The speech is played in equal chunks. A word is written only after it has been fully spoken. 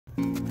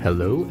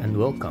Hello and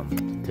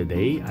welcome.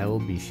 Today I will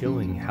be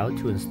showing how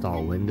to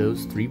install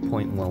Windows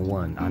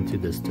 3.11 onto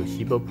this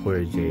Toshiba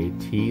Portege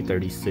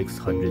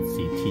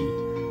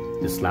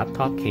T3600CT. This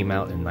laptop came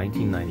out in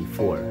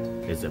 1994.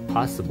 Is it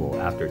possible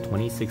after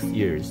 26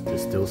 years to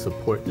still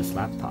support this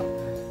laptop?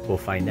 We'll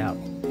find out.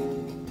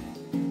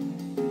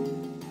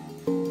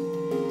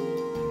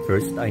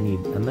 First, I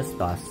need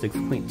MS-DOS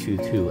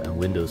 6.22 and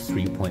Windows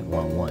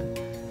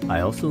 3.11.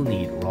 I also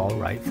need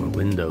RawWrite for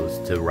Windows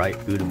to write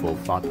bootable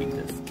floppy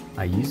disks.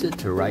 I use it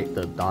to write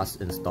the DOS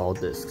install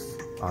disks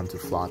onto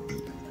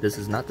floppy. This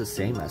is not the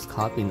same as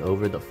copying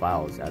over the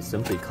files, as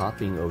simply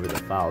copying over the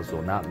files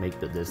will not make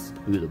the disk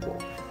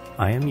bootable.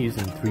 I am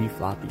using 3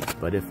 floppies,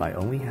 but if I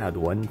only had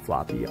 1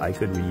 floppy, I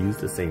could reuse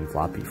the same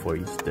floppy for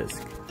each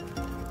disk.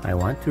 I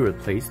want to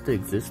replace the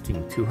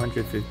existing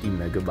 250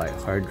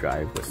 MB hard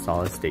drive with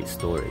solid-state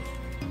storage.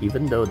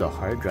 Even though the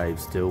hard drive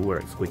still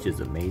works, which is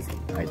amazing,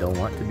 I don't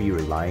want to be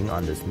relying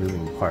on this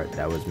moving part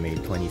that was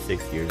made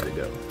 26 years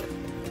ago.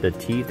 The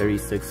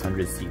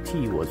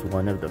T3600CT was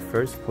one of the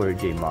first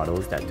Portege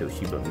models that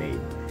Toshiba made.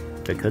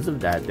 Because of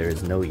that, there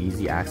is no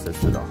easy access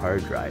to the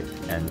hard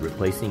drive, and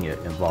replacing it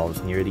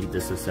involves nearly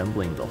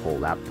disassembling the whole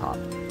laptop.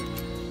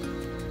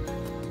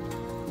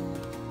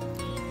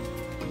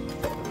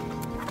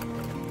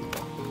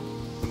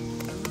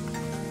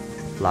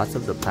 Lots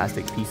of the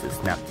plastic pieces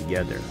snap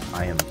together.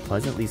 I am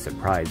pleasantly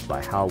surprised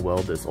by how well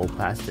this old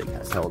plastic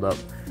has held up.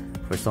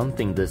 For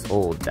something this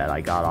old that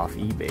I got off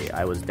eBay,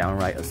 I was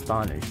downright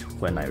astonished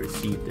when I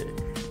received it,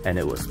 and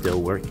it was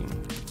still working.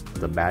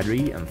 The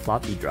battery and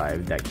floppy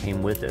drive that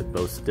came with it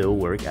both still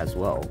work as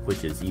well,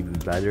 which is even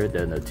better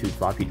than the 2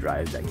 floppy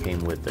drives that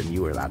came with the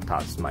newer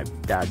laptops my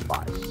dad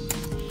bought.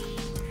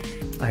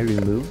 I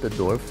removed the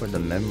door for the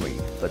memory,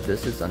 but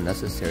this is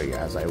unnecessary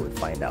as I would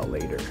find out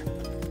later.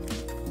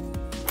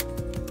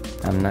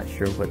 I'm not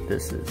sure what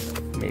this is,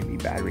 maybe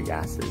battery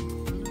acid.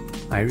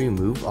 I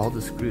remove all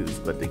the screws,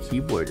 but the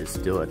keyboard is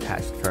still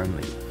attached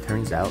firmly.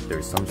 Turns out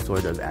there's some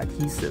sort of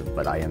adhesive,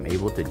 but I am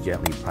able to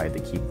gently pry the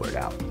keyboard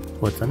out.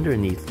 What's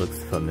underneath looks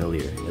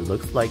familiar. It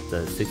looks like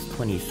the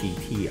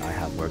 620CT I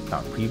have worked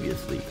on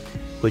previously,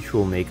 which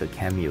will make a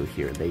cameo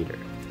here later.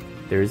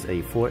 There's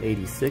a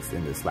 486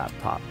 in this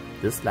laptop.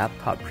 This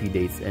laptop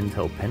predates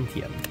Intel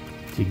Pentium.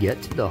 To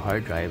get to the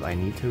hard drive, I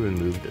need to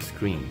remove the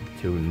screen.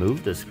 To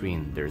remove the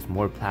screen, there's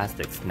more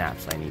plastic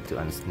snaps I need to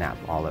unsnap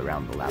all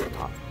around the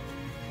laptop.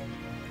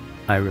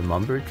 I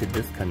remembered to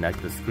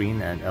disconnect the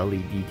screen and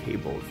LED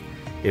cables.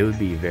 It would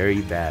be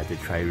very bad to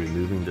try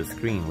removing the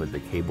screen with the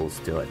cables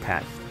still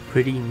attached.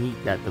 Pretty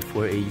neat that the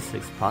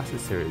 486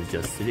 processor is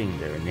just sitting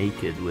there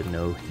naked with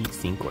no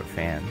heatsink or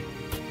fan.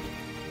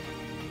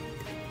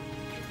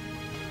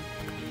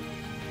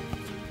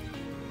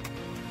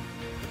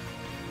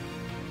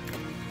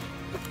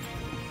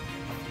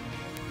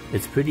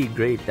 It's pretty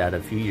great that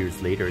a few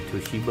years later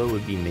Toshiba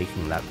would be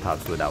making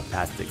laptops without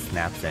plastic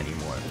snaps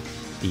anymore.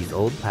 These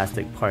old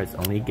plastic parts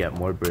only get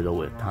more brittle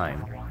with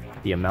time.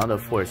 The amount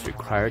of force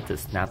required to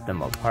snap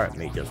them apart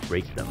may just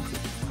break them.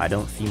 I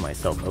don't see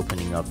myself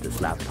opening up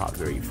this laptop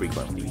very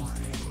frequently.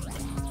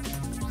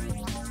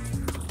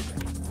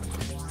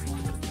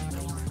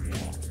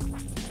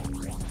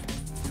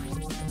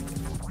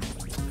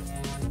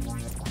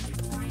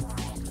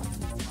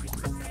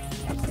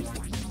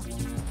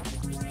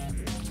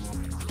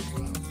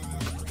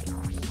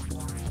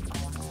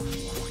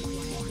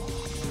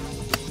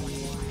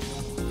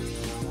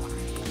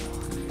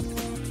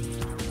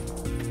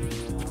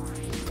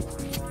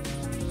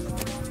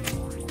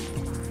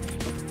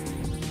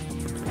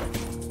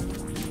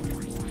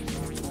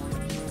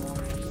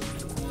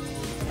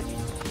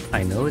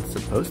 I know it's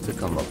supposed to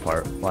come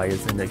apart, why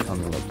isn't it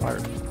coming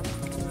apart?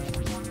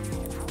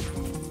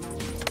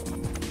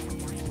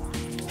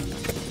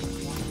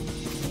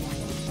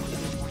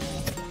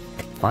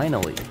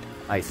 Finally,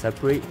 I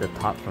separate the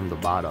top from the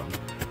bottom.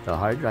 The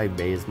hard drive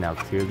bay is now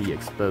clearly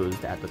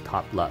exposed at the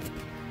top left.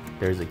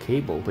 There's a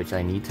cable which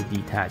I need to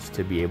detach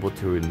to be able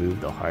to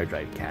remove the hard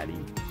drive caddy.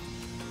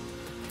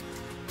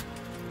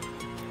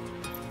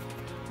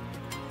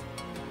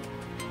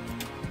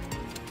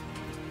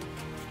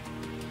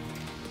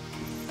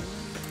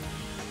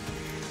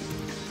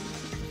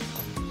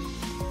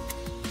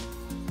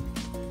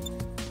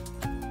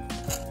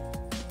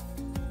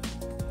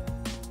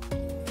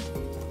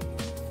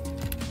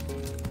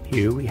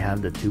 Here we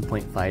have the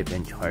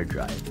 2.5-inch hard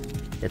drive.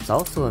 It's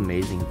also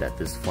amazing that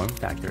this form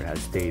factor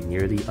has stayed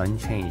nearly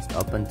unchanged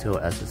up until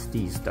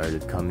SSDs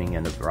started coming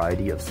in a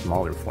variety of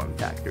smaller form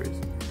factors.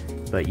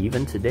 But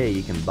even today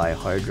you can buy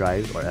hard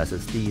drives or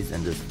SSDs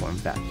in this form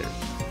factor.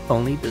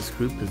 Only the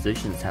screw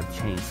positions have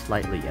changed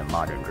slightly in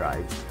modern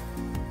drives.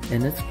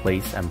 In its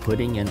place, I'm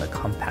putting in a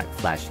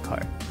CompactFlash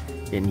card.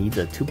 It needs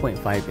a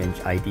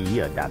 2.5-inch IDE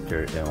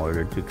adapter in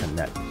order to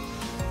connect.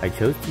 I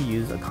chose to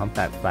use a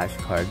CompactFlash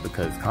card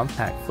because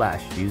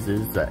CompactFlash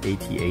uses the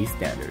ATA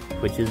standard,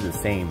 which is the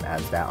same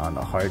as that on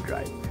the hard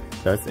drive,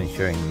 thus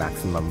ensuring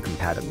maximum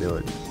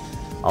compatibility.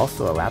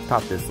 Also, a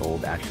laptop this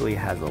old actually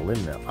has a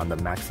limit on the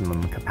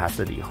maximum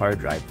capacity hard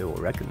drive it will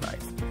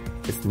recognize.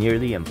 It's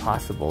nearly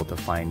impossible to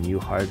find new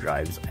hard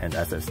drives and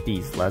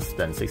SSDs less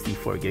than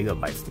 64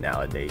 GB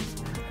nowadays.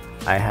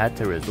 I had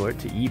to resort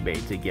to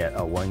eBay to get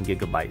a 1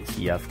 GB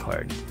CF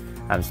card.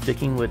 I'm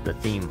sticking with the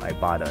theme. I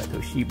bought a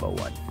Toshiba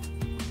one.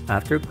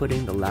 After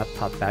putting the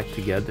laptop back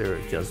together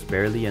just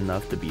barely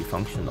enough to be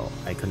functional,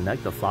 I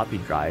connect the floppy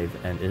drive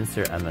and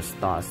insert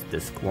MS-DOS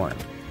disk 1.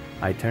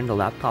 I turn the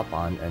laptop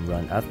on and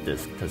run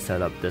fdisk to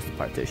set up disk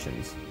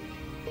partitions.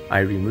 I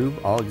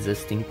remove all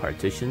existing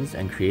partitions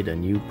and create a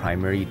new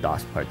primary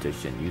DOS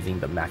partition using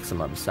the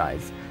maximum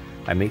size.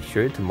 I make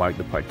sure to mark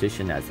the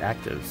partition as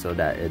active so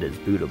that it is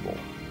bootable.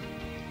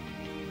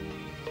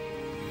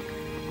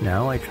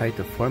 Now I try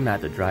to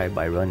format the drive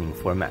by running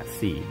format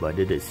C, but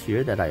it is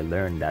here that I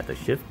learned that the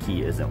shift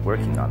key isn't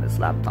working on this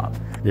laptop.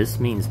 This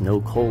means no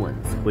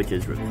colons, which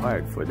is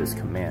required for this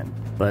command.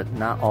 But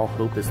not all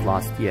hope is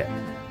lost yet.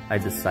 I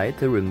decide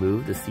to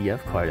remove the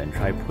CF card and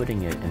try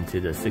putting it into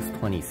the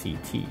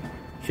 620CT.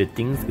 Should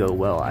things go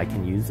well, I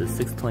can use the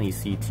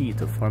 620CT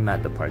to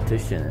format the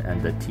partition,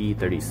 and the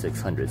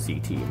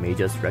T3600CT may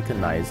just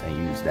recognize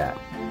and use that.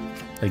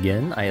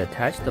 Again, I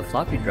attach the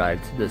floppy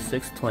drive to the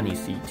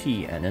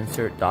 620CT and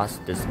insert DOS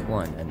disk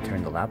 1 and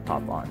turn the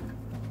laptop on.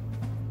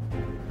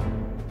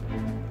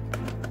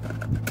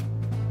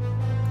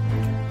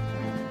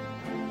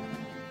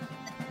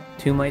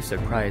 To my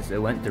surprise,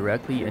 it went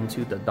directly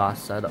into the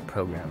DOS setup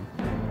program.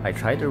 I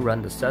tried to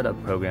run the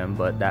setup program,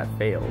 but that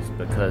fails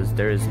because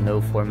there is no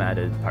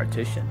formatted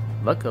partition.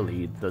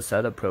 Luckily, the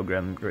setup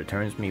program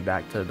returns me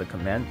back to the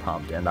command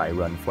prompt and I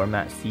run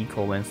format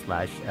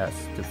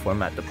C:/S to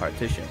format the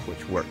partition,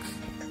 which works.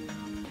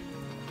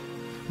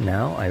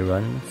 Now I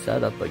run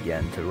setup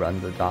again to run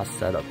the DOS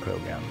setup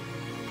program.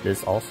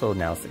 This also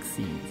now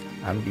succeeds.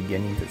 I'm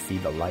beginning to see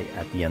the light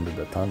at the end of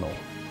the tunnel.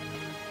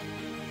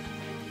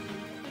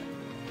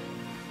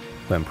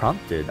 When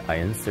prompted, I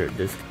insert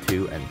disk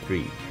 2 and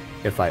 3.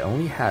 If I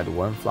only had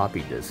one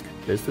floppy disk,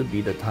 this would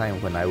be the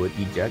time when I would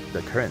eject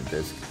the current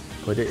disk,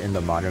 put it in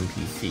the modern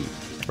PC,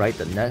 write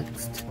the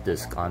next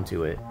disk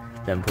onto it,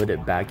 then put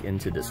it back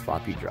into this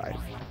floppy drive.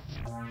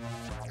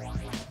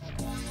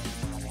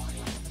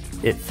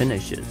 It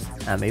finishes.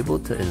 I'm able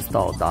to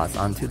install DOS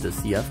onto the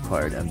CF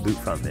card and boot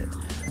from it.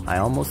 I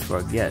almost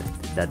forget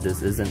that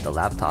this isn't the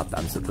laptop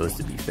I'm supposed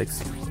to be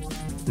fixing.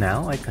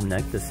 Now I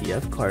connect the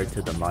CF card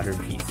to the modern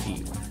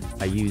PC.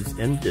 I use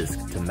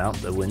ImDisk to mount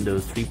the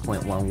Windows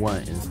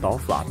 3.11 install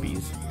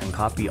floppies and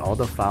copy all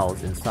the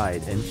files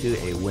inside into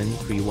a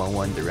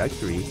Win311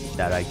 directory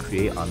that I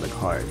create on the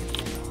card.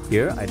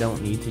 Here I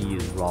don't need to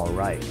use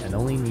RawWrite and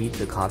only need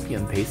to copy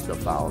and paste the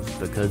files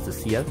because the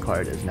CF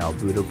card is now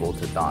bootable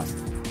to DOS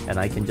and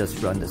I can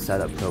just run the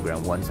setup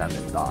program once I'm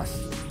in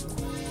DOS.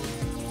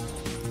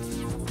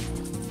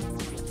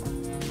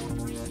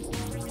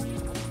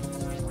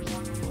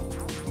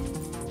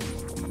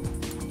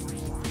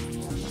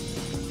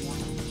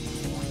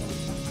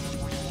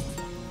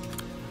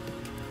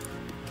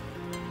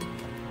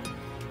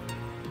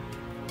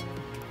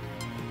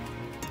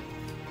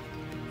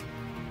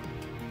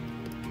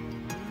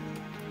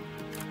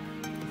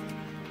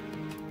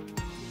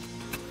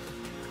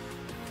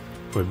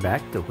 We're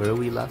back to where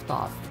we left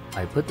off.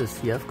 I put the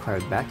CF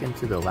card back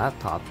into the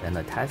laptop and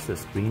attach the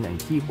screen and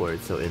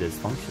keyboard so it is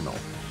functional.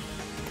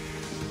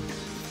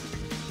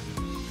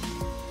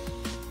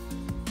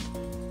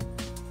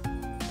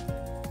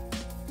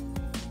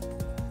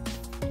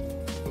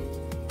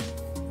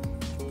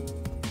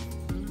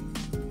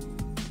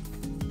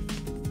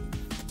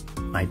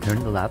 I turn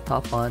the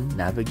laptop on,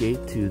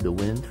 navigate to the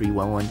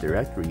Win311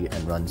 directory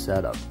and run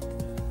setup.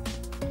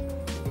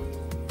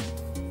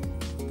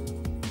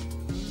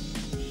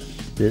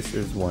 This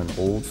is one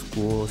old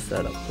school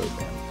setup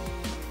program.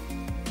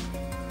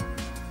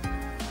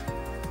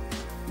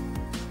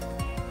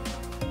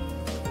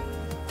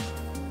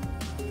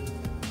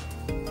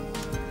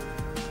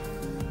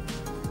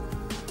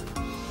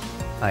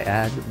 I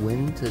add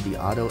win to the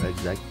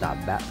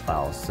autoexec.bat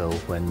file so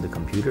when the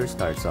computer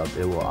starts up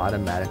it will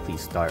automatically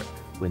start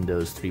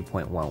Windows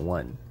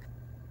 3.11.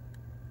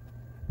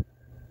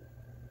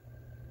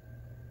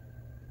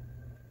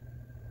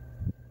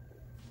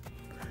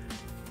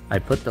 I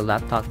put the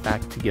laptop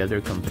back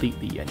together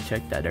completely and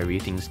check that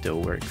everything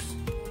still works.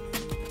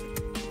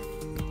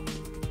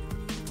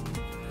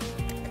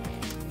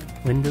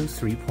 Windows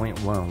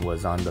 3.1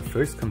 was on the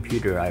first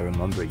computer I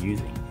remember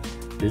using.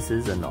 This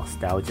is a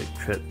nostalgic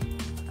trip.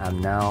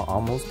 I'm now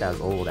almost as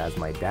old as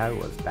my dad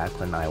was back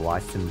when I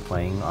watched him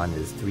playing on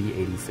his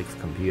 386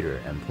 computer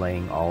and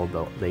playing all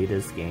the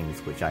latest games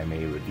which I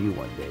may review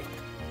one day.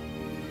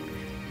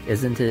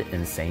 Isn't it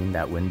insane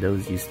that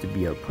Windows used to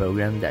be a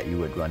program that you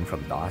would run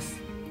from DOS?